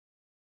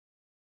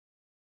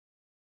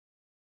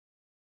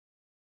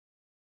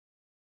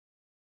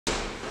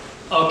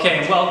Okay,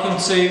 and welcome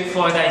to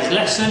Friday's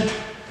lesson.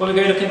 What we're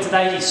going to look at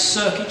today is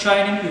circuit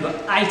training. We've got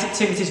 8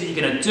 activities that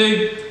you're going to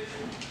do.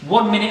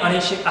 1 minute on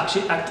each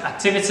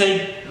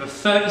activity,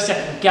 with a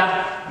 30-second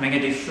gap, and we're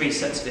going to do 3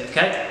 sets of it,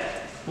 okay?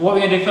 What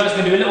we're going to do first,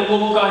 we're going to do a little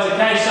warm-up, guys,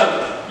 okay?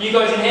 So, you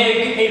guys in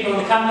here, people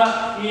on the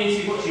camera, you need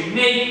to be watching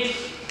me.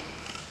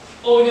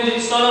 All we're going to do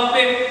to start off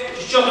with,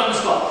 just jog on the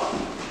spot.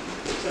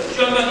 So,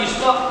 jog on your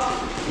spot.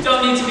 You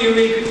don't need to be a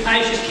really quick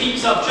pace, just keep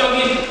yourself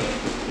jogging.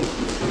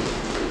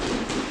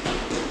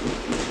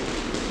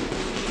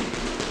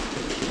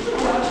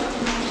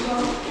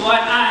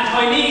 Right, and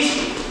high knees.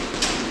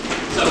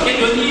 So get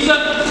your knees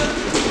up.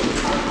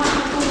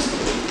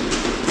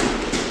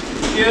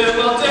 Good,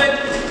 well done.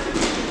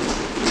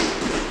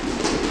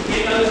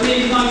 Get those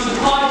knees nice and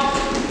high.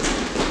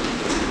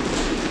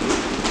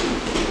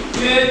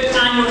 Good,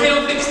 and your heel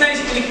fix next,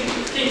 you're going to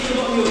kick the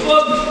bottom of your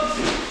bum.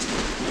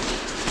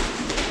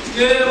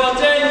 Good, well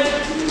done.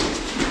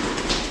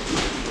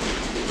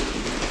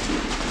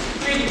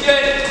 Really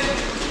good.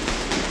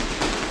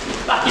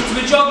 Back into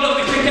a jog a little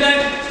bit quicker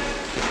now.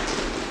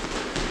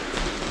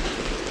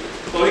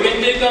 What we're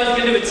going to do, guys, we're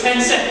going to do a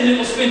 10-second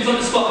little sprint on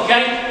the spot,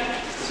 okay?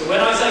 So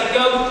when I say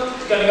go,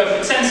 you're going to go for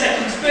a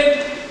 10-second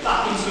sprint,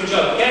 back into a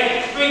jog,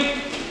 okay? 3,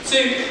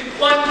 2,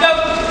 1, go!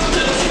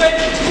 Little sprint,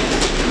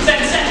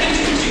 10 seconds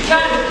if you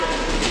can.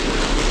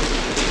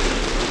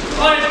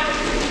 5,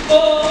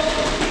 4,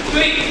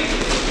 3,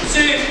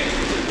 2,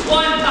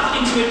 1, back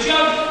into a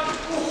jog.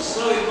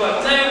 Slowly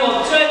work down,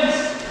 well done.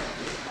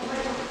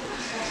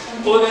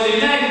 What we're going to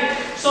do now,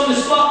 just on the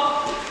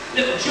spot,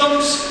 little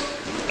jumps.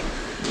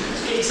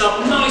 Get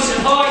yourself nice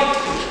and high.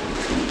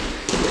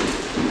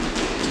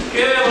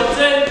 Good, well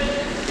done.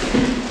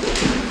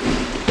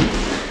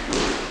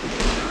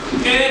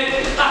 Good,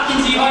 back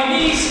into your high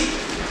knees.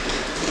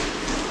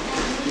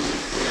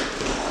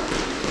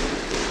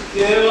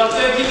 Good, well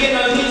done. Keep getting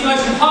those knees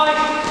nice and high.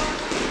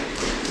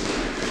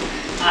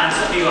 And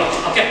stop you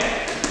off. Okay.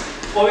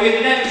 What we're going to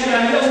do now is we're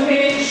going to have a little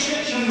mini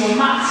stretch on your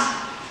mat.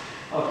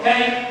 Okay.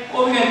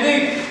 What we're going to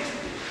do,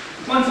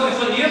 one foot in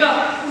front of the other.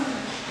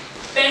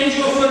 Bend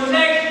your front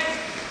leg.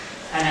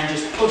 And then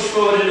just push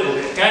forward a little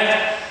bit,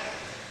 okay?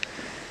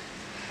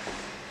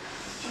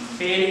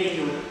 Feel it in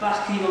your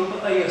back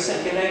of your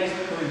second leg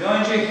coming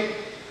behind you.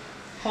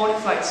 Hold it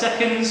for 8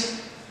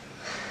 seconds.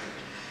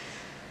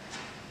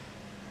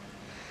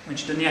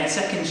 Once you've done the 8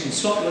 seconds, you can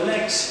swap your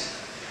legs.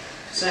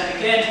 Same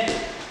again.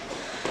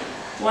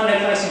 One leg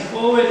facing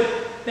forward,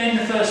 bend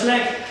the first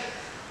leg.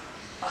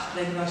 Back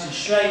leg nice and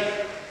straight.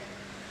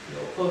 A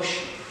little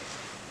push.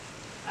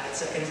 8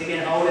 seconds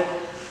again, hold it.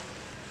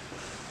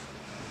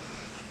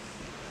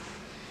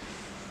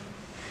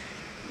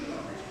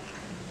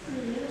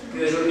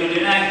 Good, what we're going to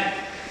do now,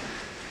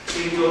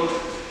 bring your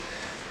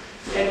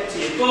leg to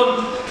your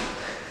bum,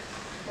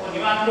 on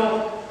your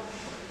ankle.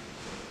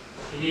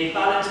 If you need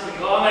balance, put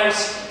your arm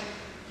out,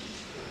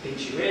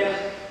 pinch your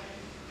ear.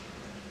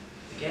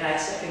 Again, 8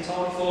 seconds,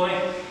 hold it for me.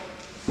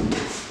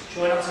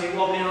 Try not to be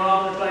wobbling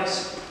all over the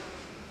place.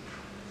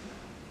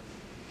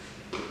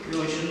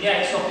 Good,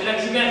 yeah, swap your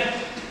legs again.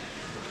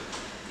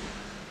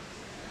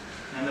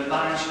 Remember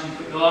balance, you can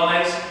put your arm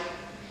out,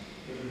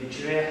 pinch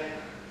your ear.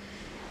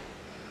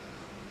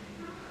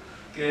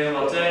 Good,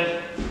 well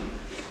done.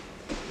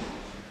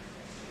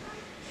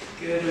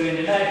 Good, we're going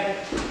to now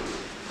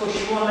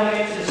push one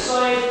leg into the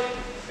side,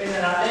 bend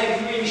that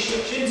leg, really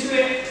stretch into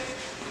it.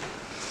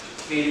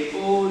 Feel it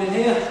all in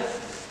here.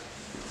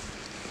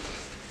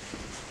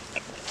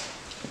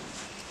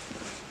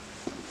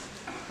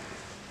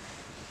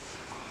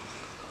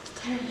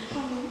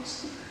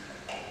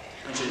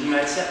 And just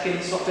 8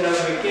 seconds, swap it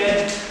over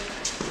again.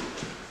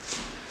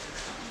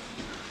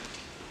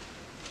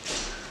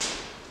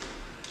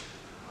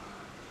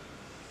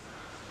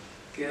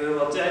 Good,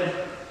 well done.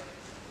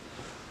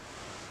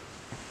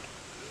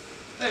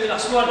 Maybe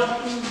last one.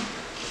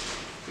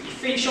 Put your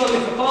feet shoulder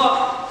width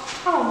apart.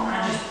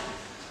 And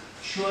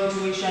just try to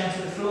reach down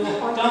to the floor.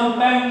 Don't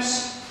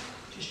bounce.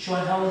 Just try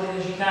and hold it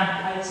as you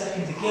can. 8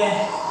 seconds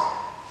again.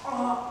 I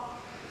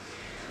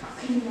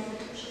can never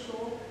touch the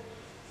floor.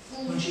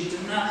 Once you've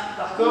done that,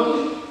 back up.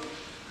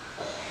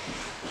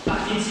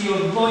 Back into your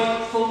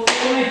right foot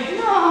for me.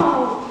 No!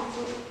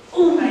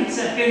 8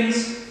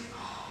 seconds.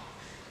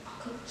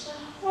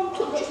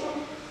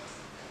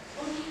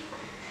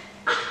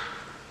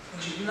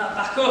 Once you've done that,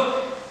 back up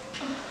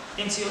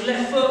into your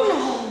left foot.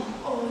 No.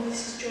 Oh, this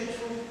is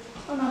dreadful.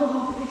 Oh no.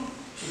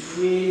 Just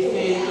really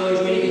feel good,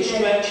 really good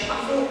stretch. I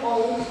feel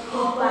old.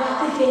 I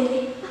can feel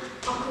it.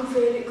 I can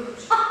feel it good.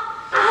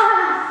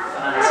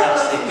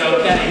 Fantastic,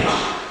 okay.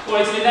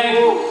 What it's going to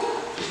do,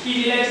 just give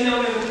your legs a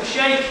little bit of a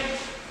shake.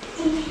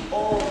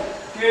 Oh,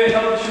 good,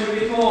 hold it a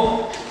bit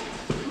more.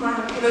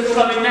 Good,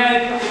 coming now,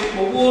 a bit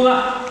more warmer.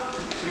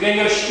 So we're going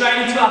to go straight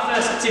into our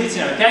first activity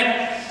now, okay?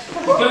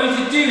 We're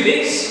going to do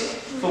this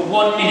for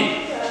 1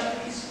 minute.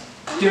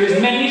 Do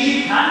as many as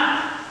you can.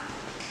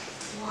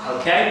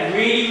 Okay,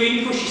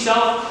 really push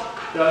yourself.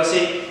 But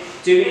obviously,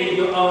 do it in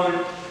your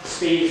own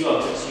speed as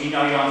well, so you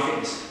know your own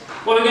fitness.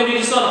 What we're going to do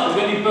to start off,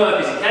 we're going to do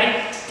burpees,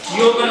 okay?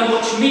 You're going to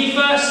watch me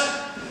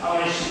first, I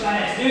want you to stand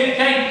next to do it,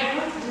 okay?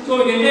 So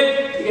what we're going to do,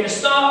 you're going to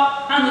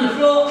start, hand on the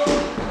floor,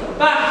 go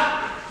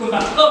back, come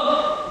back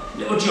up,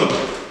 little jump.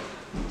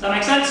 Does that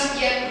make sense?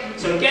 Yeah.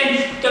 So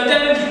again, go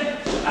down,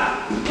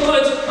 back,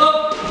 forwards,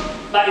 up.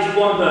 That is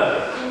one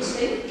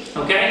burpee.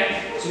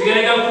 Okay? So we're going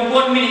to go for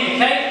 1 minute,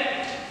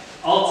 okay?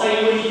 I'll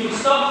tell you when you can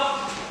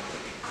stop.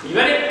 Are you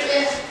ready?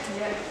 Yeah.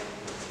 Yeah.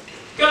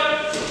 Go.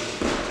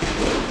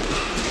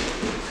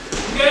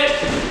 Good.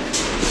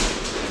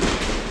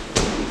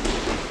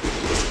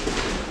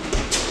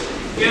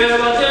 Good,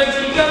 well done,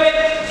 keep going.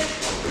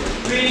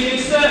 Really good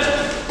stuff.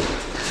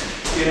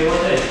 Good,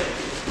 well done.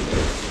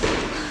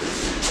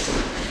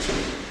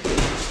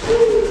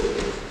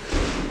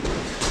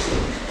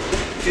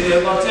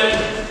 Good, well done.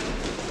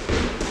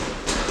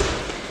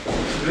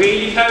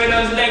 Really carry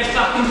those legs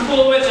back and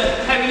forward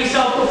and carry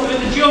yourself up with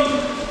the jump.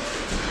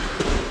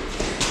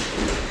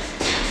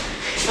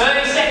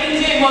 30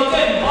 seconds in, well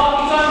done. Half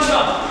your time's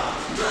gone.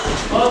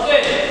 Well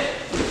done.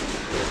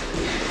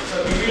 So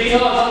be really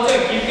hard, well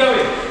done, keep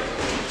going.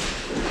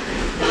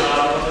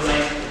 Well done,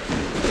 mate.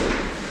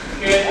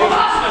 Good, good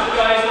stuff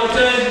guys, well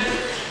done.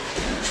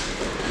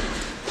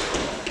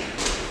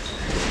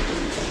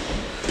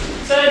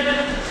 10,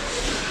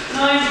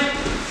 9,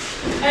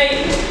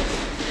 8,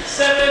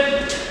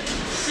 7,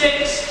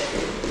 6,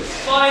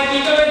 5,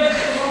 keep going.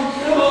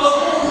 4,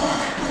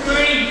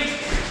 3,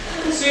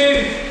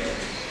 2,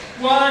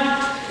 1.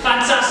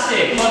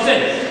 Fantastic, well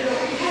done.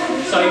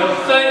 So you've got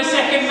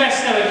 30-second rest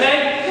now, okay?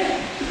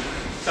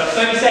 So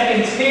 30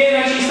 seconds here,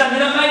 make sure you're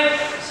standing up, mate.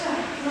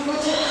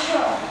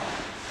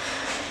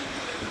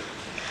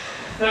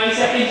 30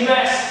 seconds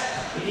rest.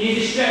 If you need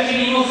to stretch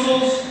any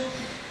muscles,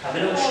 have a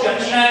little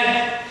stretch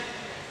now.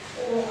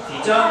 If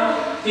you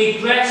don't,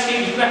 big breaths,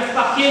 get your breath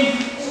back in.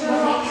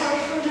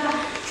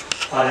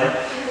 Pardon?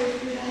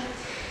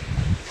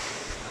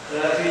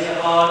 These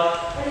are hard.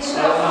 Those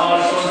are the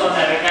hardest ones on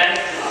there, okay?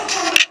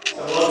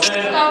 So well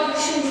done.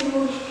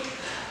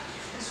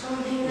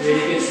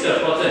 Really good stuff,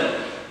 well done.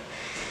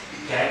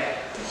 Okay.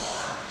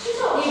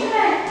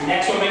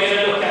 Next one we're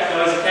going to look at,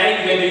 guys, okay?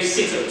 We're going to do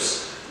sit-ups.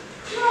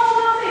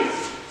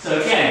 So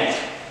again,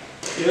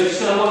 you're just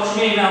going to watch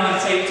me now. I'm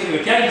going to take you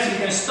to, okay? So you're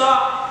going to start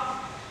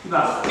with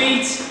our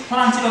feet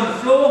planted on the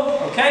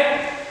floor, okay?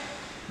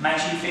 Make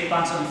sure your feet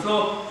planted on the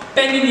floor.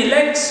 Bending your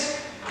legs.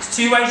 There's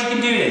two ways you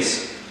can do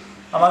this.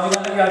 I'm either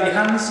going to let you have your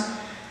hands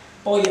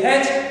or your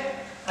head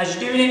as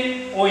you're doing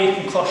it, or you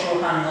can cross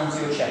your hands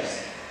onto your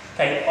chest.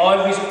 Okay,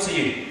 either is up to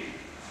you.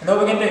 And what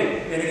we're going to do,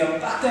 we're going to go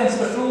back down to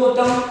the floor,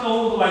 don't go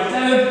all the way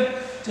down,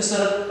 just so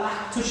the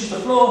back touches the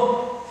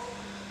floor.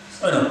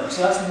 Oh no,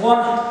 so that's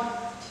 1,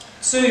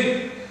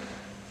 2,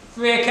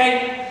 3,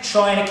 okay?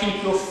 Trying to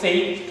keep your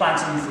feet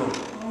planted on the floor,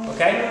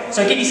 okay?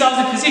 So get yourselves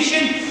in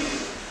position.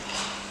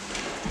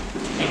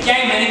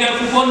 Again, we're going to go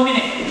for 1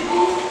 minute,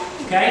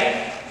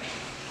 okay?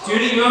 Do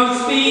it at your own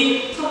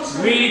speed,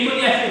 really put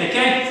the effort in,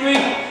 okay? 3,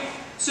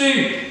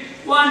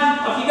 2, 1,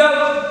 off you go.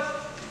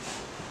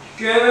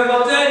 Good,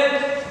 well done.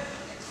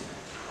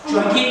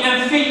 Try and keep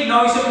them feet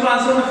nice and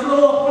planted on the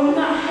floor. I'm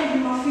not head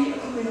and my feet are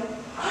coming up.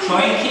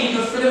 Try and keep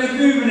the fluid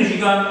moving as you're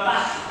going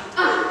back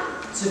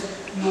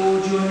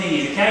towards your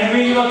knees, okay?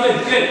 Really well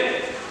done,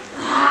 good.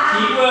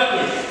 Keep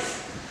working.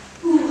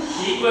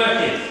 Keep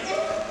working.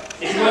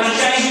 If you want to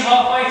change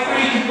halfway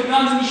through, you can put your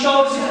hands on your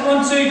shoulders if you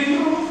want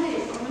to.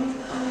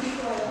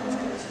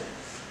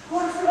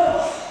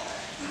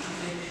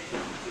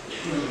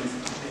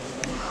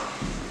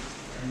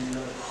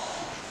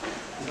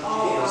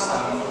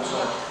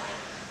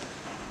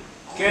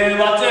 Good,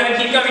 well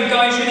done. Keep going,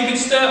 guys. Really good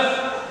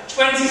stuff.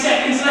 20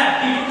 seconds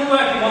left. Keep up the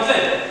working. Well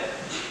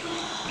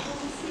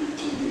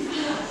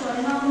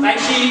done. Make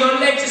sure your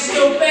legs are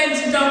still bent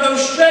and don't go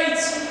straight.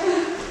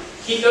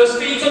 Keep those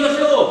feet on the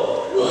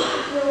floor.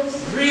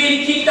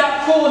 Really keep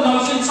that core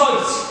nice and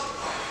tight.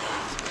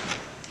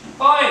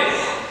 5,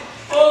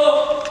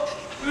 4,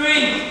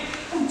 3,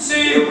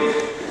 2,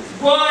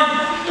 1.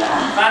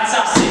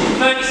 Fantastic.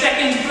 30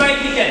 seconds break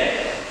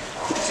again.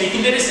 So you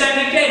can do the same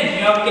again.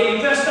 You either get your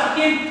breath back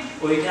in,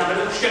 or you can have a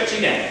little stretch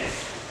again.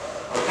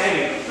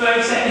 Okay,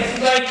 30 seconds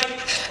break.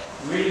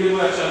 Really good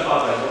work so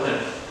far, guys. Well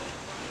done.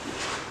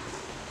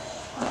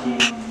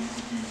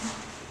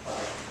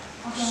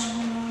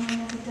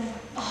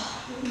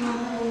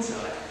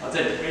 Well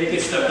done. Really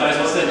good stuff, guys.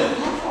 Well done.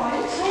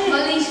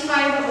 My least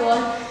favourite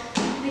one.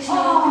 This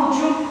one.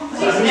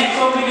 So the next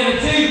one we're going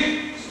to do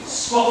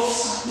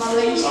squats. My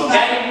least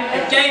okay.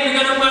 Again, we're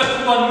going to work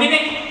for 1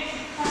 minute.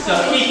 So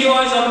keep your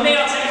eyes on me.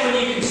 I'll tell you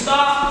when you can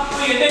start.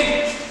 What you're going to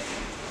do?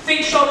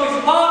 Feet shoulder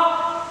width apart.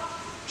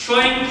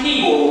 Try and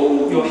keep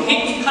your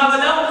hips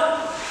parallel.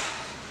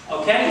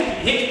 Okay, your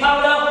hips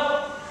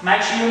parallel.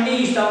 Make sure your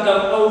knees don't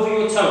go over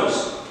your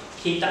toes.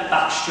 Keep that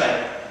back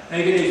straight. Now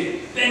you're going to do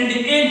is bend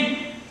it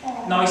in,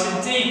 nice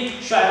and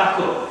deep, straight back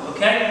up.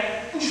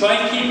 Okay? Try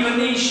and keep your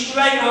knees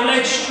straight, your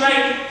legs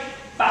straight,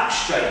 back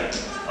straight.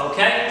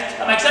 Okay?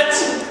 That makes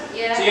sense?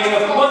 Yeah. So you're going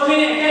to go for 1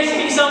 minute. Okay, so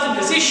get yourselves in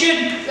position.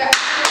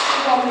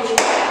 1 minute.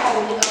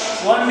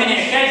 1 minute.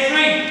 Okay,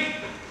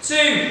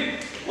 3, 2,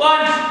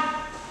 1.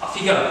 Off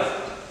you go.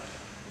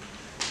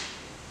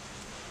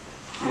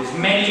 as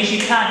many as you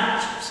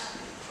can.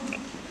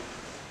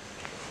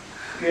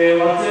 Good,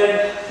 well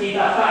done. Keep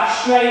that back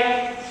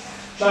straight.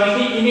 Try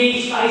and keep your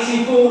knees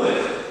facing forward.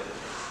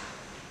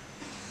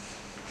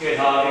 Good,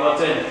 Harvey, well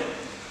done.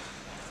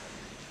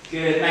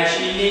 Good, make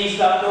sure your knees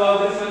don't go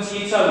over the front of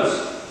your toes.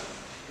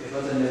 Good,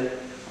 well done, Lou.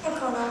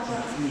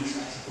 Knees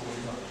facing forward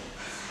as well.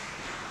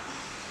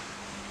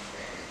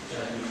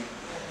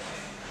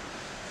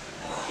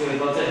 Good,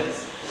 well done.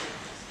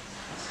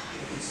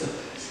 Good stuff.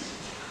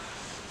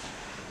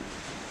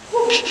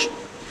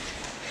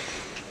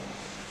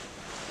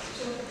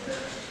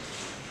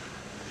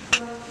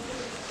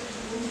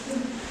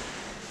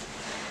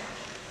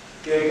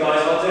 Good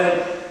guys, well done.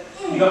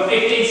 You've got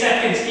 15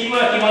 seconds, keep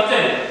working, well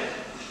done.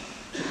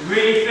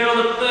 Really feel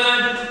the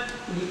burn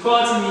in your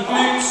quads and your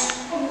glutes.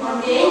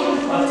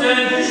 Well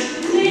done.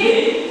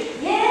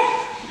 Yeah.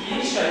 You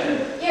need to straighten.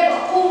 Yeah,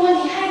 but all when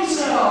he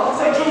hangs on.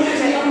 3,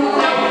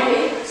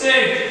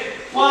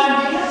 2, 1.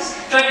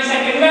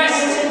 30-second rest.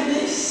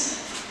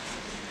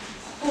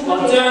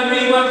 Well done,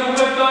 really working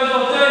good guys,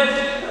 well done.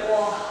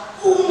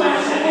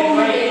 20-second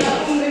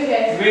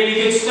break. Really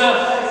good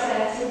stuff.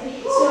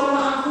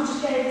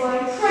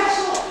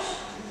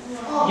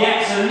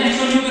 Yeah, so the next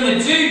one you're going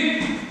to do,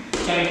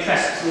 going to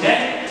press,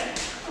 okay?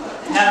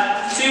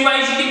 Now, 2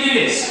 ways you can do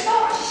this.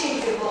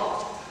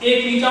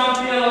 If you don't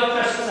feel like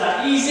press is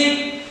that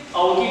easy, I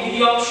will give you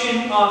the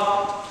option of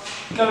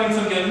going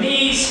from your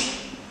knees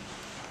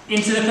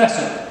into the press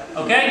up,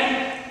 okay?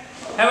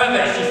 However,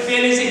 if you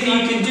feel as if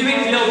you can do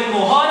it a little bit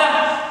more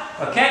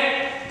harder,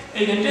 okay? What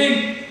you're going to do,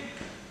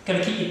 going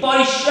to keep your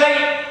body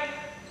straight,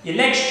 your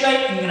legs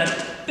straight, and you're going to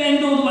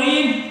bend all the way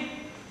in,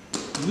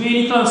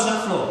 really close to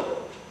that floor.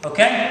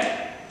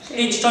 Okay? So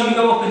each time you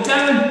go up and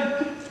down,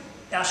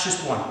 that's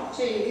just one.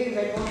 So you're good,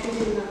 Red, what can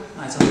you do now?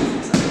 That's too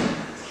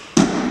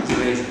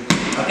easy.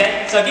 Okay,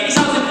 so get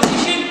yourselves in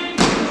position.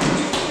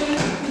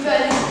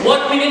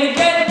 1 minute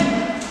again.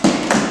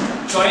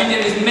 Try and do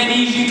as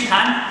many as you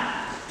can.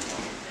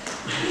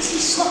 This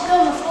is stuck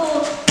on the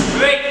floor.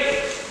 3,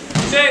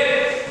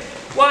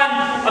 2, 1.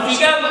 Off you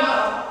go.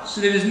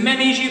 So do as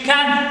many as you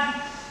can.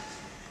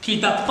 Keep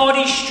that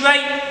body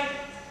straight.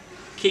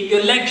 Keep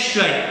your legs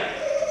straight.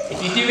 If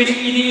you're doing it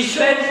with your knees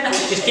straight,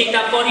 just keep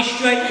that body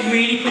straight and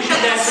really push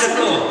it down to the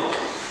floor.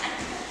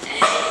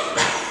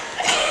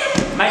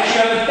 Make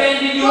sure you're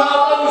bending your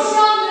elbows.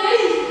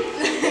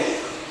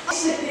 I'm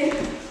slipping.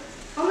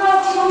 I'm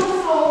not on the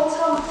floor,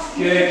 Tom.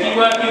 Good, keep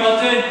working, well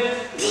done.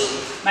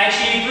 Make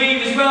sure you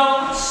breathe as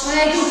well. I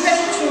ain't been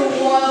pressing for a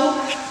while.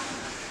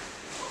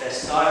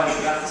 Best time,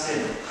 we're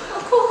practicing.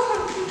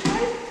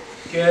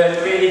 Good,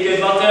 really good,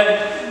 well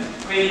done.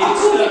 Really good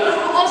stuff.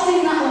 I was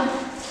doing that one.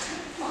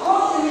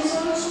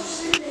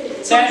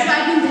 10,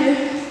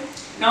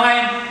 9,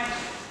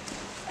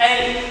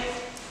 8,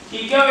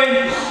 keep going,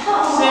 6, 5,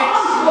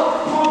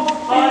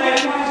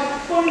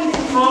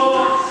 4,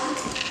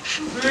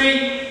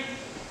 3,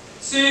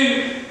 2,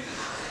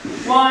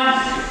 1,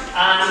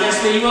 and guess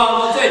where you are,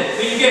 well done,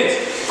 really good.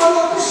 I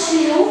want the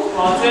shield.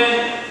 Well done.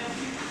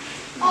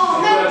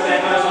 Oh, Good work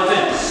there, guys, well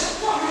done.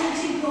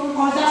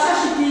 Oh, that's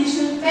actually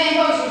decent. Very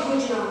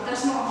good, you know,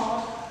 that's not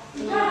hard.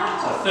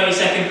 So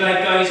 30-second break,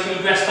 guys, put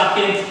your breath back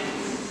in.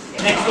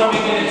 Next one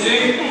we're going to do,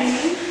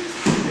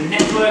 the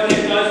next workout guys,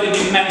 we're going to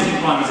do mountain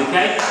climbers,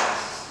 okay?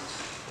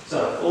 So,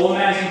 all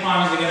mountain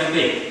climbers are going to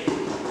be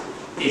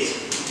is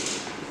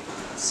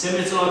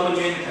similar to like when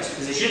you're in the press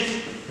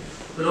position,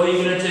 but all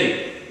you're going to do,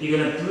 you're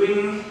going to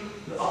bring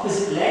the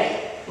opposite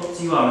leg up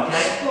to your arm,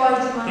 okay?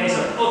 Okay,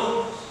 so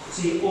up, so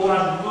you're all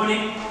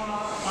running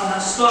on that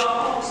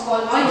stop. Okay,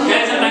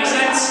 does that make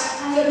sense?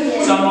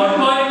 So my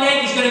right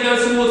leg is going to go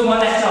towards my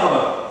left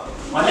elbow.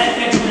 My left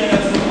leg is going to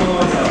go towards my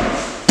right elbow.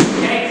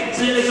 Okay, so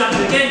little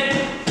example again.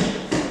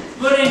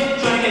 Running,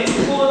 trying to get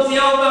towards the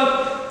elbow.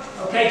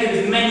 Okay, do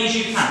as many as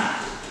you can.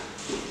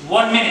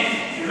 1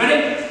 minute. You ready?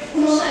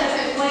 I'm not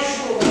saying wait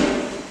for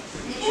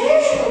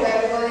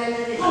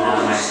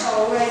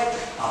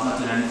I've not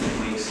done anything in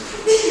weeks.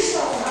 This is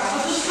so hard.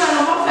 I just fell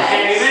on my face.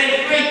 Okay, you ready?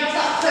 3,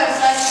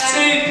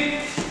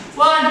 2,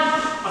 1.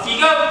 Off you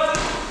go.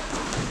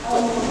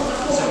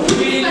 So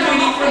really,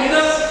 really bring it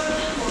up.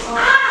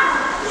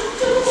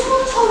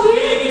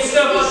 Really good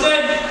stuff, well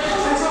done.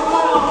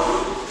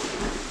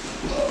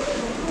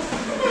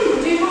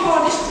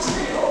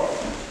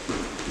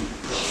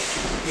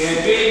 Good,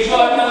 really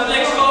drive those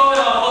legs forward,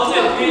 well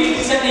done, really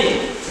good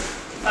technique.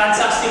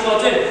 Fantastic, well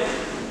done.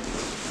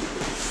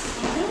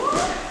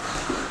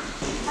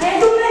 I had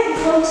the leg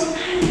close in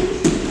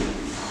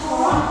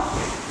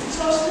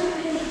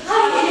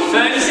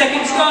 30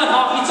 seconds gone,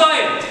 half your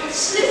time. It's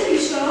slippery,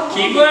 so.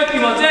 Keep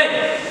working, well done.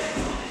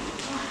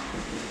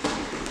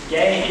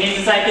 Again, if you need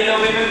to take a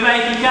little bit of a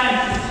break, you can.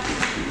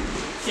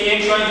 Again,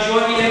 try and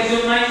join your legs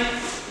up, mate.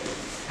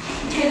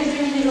 Ken's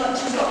really like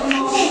to got them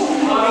all. Oh,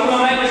 come on,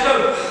 mate, let's go.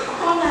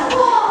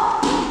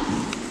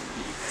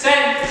 10,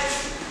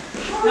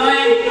 9,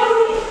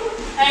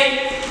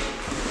 8,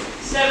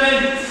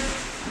 7,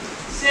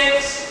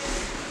 6,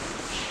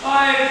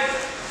 5,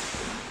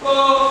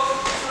 4,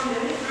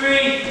 3,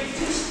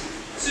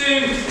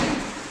 2,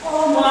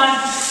 1.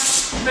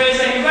 30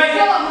 second break.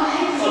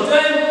 Well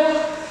done.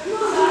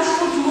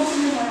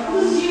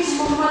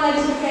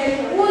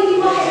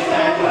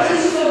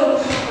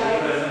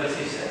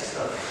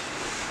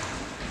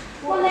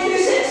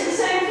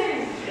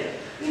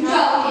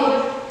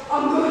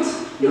 I'm good.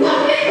 You're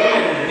better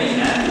than me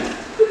now.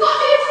 You're better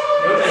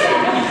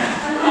than me now.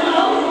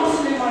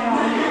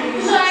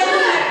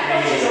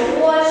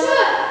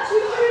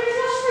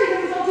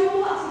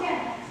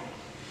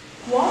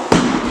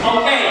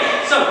 Okay,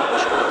 so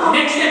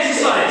next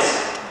exercise.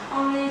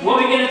 What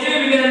we're going to do,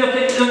 we're going to look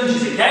at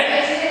lunges, okay?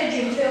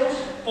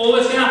 All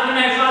that's going to happen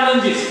now for our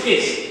lunges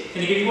is,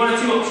 going to give you one or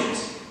two options.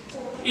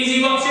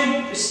 Easy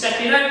option, just step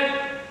it out,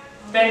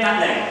 bend that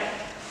leg.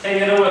 Okay,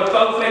 you're going to work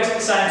both legs at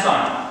the same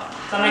time.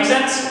 Does that make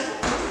sense?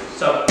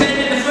 So bend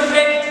in the front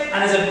leg, and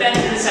there's a bend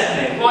in the second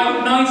leg.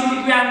 Right,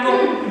 90-degree angle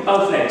in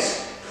both legs.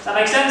 Does that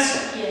make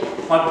sense? Yeah.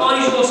 My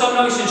body's also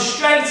nice and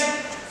straight,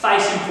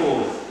 facing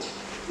forward.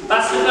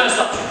 That's the first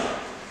option.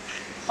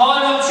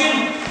 Hard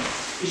option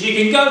is you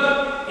can go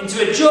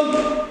into a jump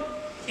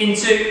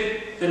into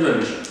the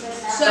lunge.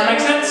 Does that make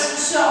sense?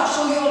 So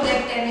your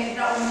leg then,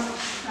 that one.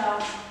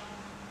 No.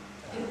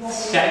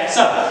 Okay,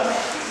 so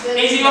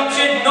easy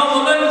option,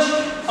 normal lunge.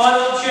 Hard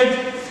option,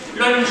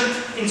 lunge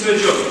into a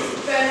jump.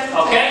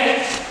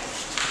 Okay?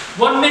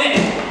 1 minute.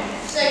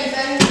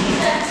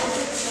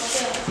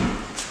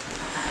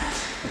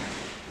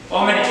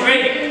 1 minute.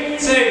 3,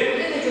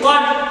 2,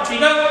 1. Off you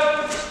go.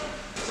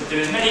 So do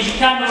as many as you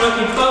can. We're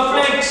working both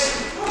legs.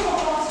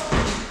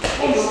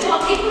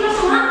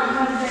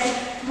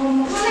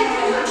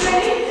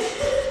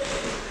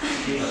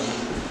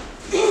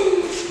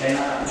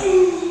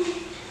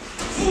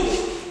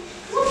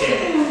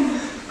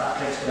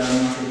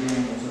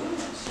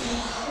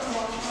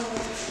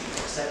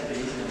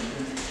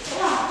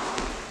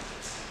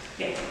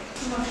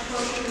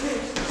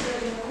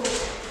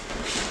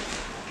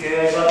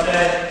 Good, well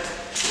done.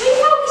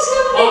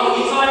 Oh,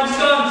 your time's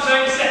gone.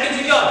 30 seconds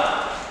are gone.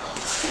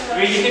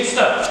 Really good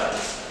stuff.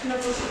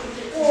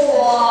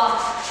 Oh,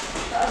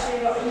 that was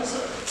really not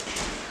easy.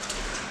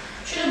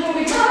 Should have gone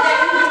with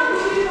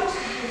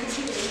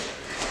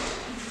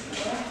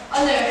I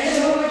know, it is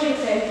what you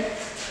think.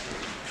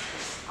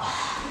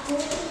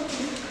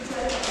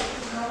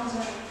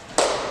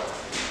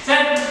 10,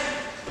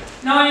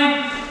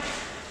 9,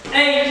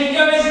 8, keep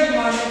going.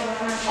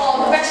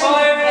 Oh, the best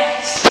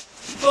 5,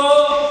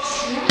 4,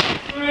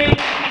 3,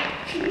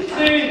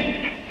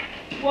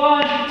 2,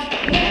 1,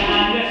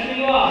 and rest where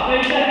you are.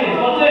 30 seconds,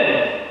 well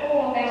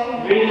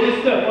done. Really good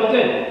stuff, well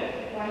done.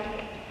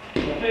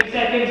 30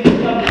 seconds, good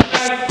stuff,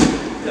 straight.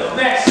 Little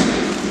rest,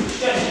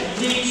 stretch,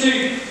 you need to.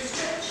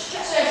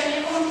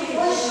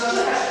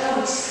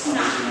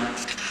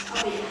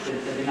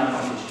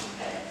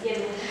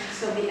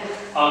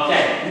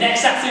 Okay,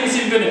 next activity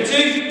we're going to do,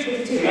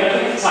 we're going to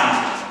look at plank.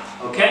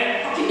 Okay?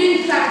 I can do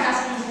the plank,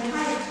 that's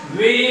easy.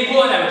 Really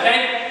important, okay?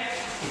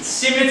 It's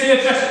similar to a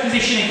press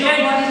position again,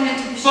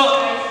 but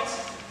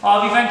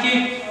Harvey, thank you.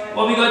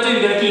 What we've got to do,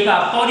 we're going to keep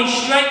our body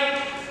straight,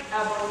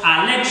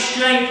 our legs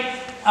straight,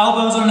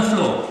 elbows on the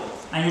floor.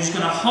 And you're just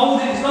going to hold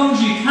it as long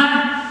as you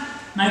can.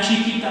 Make sure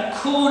you keep that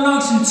core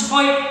nice and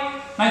tight.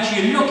 Make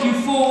sure you're looking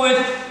forward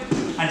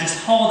and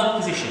just hold that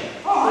position.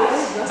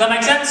 Does that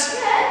make sense?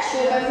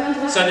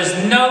 Yeah. So there's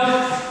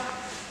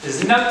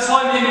no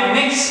time limit on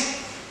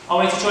this. I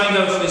want you to try and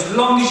go for as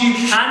long as you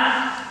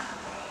can.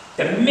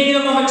 The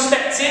minimum I'm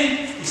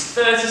expecting is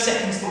 30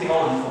 seconds to be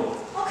holding for.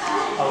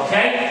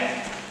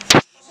 Okay?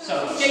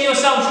 So get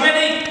yourselves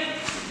ready.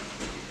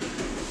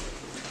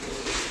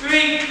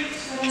 3,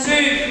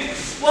 2,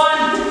 1.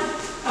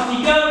 Off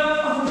you go.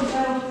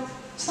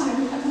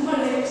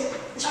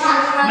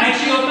 Make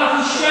sure your back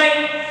is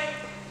straight.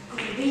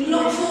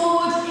 Look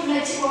forward, it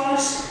makes it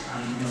worse.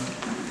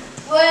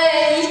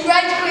 Wait, he's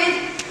graduated.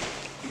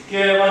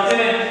 Good, well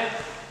done.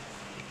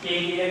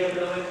 Keep your head a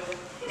little bit.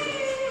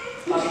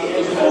 I'm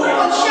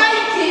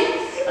shaking.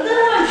 I don't know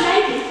why I'm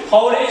shaking.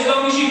 Hold it as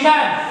long as you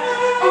can.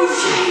 I'm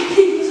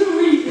shaking for some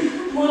reason.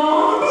 What?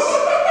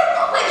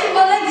 I'm making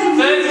my legs are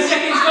 30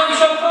 seconds gone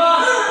so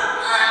far.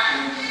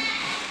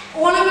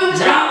 One of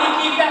them's out. Really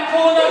keep that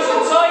core nice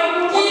and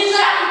tight. He's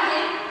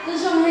shaking for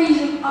some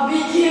reason. I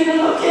beat you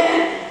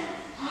again.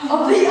 I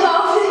beat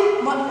Harvey.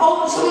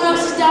 Someone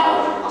else is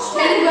down.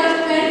 Really good.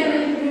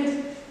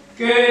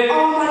 Good.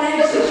 Oh, my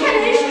legs are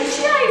shaking.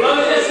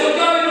 Let's still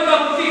going. We've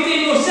got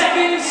 15 more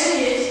seconds.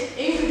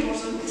 Ingrid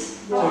wasn't.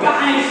 So we've got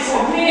 8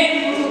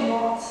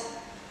 minutes.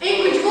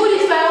 Ingrid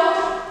already fell.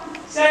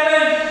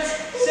 7,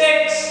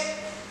 6,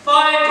 5,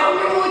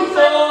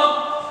 4,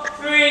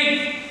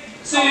 3,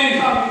 2,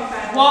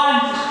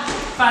 1.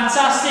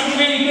 Fantastic.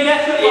 Really good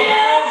effort.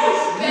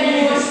 Yes.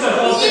 Really good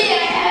stuff.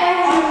 Yeah.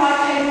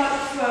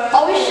 I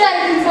was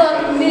shaking for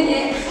a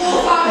minute.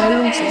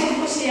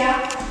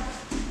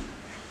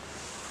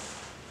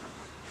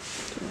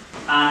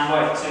 And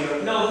right, so you've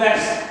got no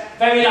rest.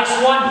 Very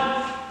last one.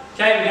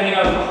 Okay, we're going to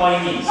go for high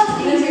knees.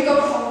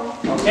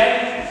 Okay?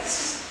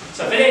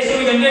 So for this, what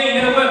we're going to do,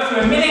 you're going to work for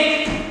a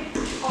minute.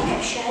 I'll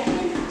get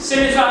shaking.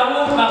 Similar to our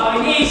walk, about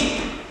high knees.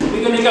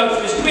 We're going going to go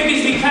for as quick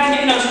as we can,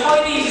 getting those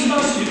high knees as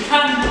much as we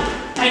can.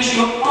 Make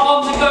sure your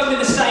arms are going with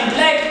the same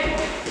leg.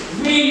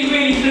 Really,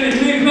 really fluid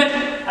movement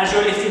as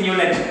you're lifting your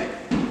legs.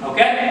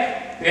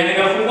 Okay? We're going to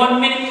go for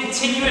 1 minute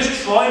continuous,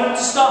 try not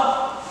to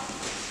stop.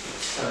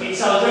 So get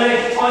yourselves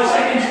ready. 5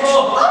 seconds, 4,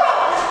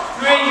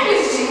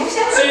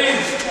 3,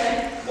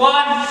 2, 1.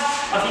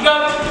 Off you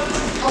go.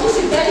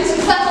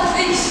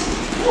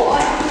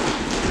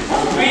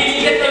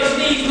 Really get those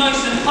knees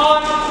nice and high.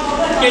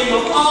 Get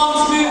your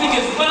arms moving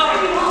as well.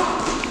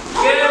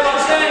 Good,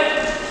 that's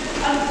it.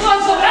 And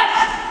front of it.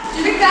 Do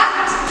you think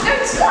that?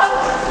 Don't stop.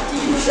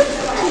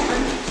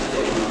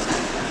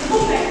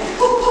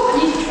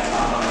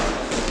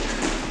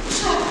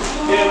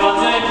 Good,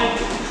 that's it.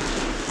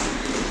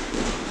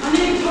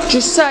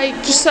 Just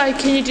say,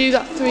 can you do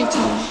that 3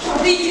 times?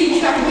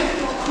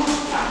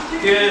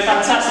 Good,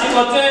 fantastic,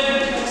 well done.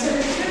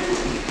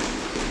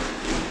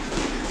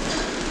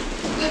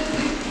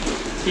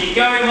 Keep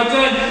going, well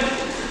done.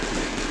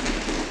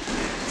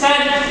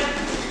 10,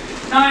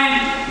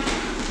 9,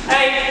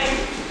 8,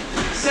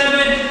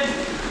 7,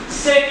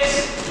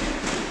 6,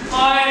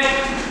 5,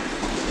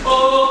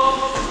 4,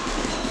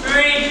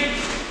 3,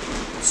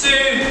 2,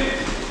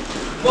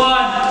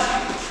 1.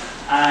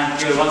 And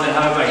good, well done,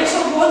 have a break. Yes, I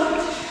won.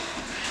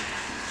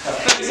 A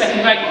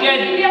 30-second break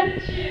again.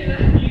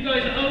 You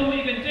guys are all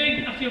you're going to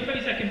do after your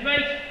 30-second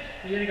break.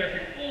 We're going to go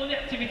through all the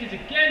activities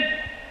again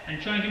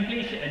and try and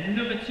complete it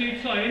another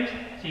 2 times,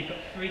 so you've got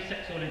 3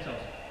 sets all in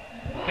total.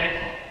 Okay?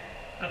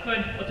 Have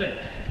fun, well done.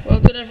 Well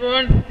done,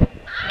 everyone. We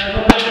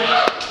have to do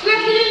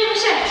another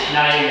set.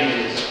 Now you're going to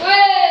do this.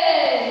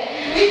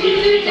 Wait! We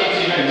Keep up to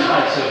your own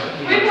side, so.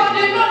 got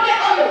to do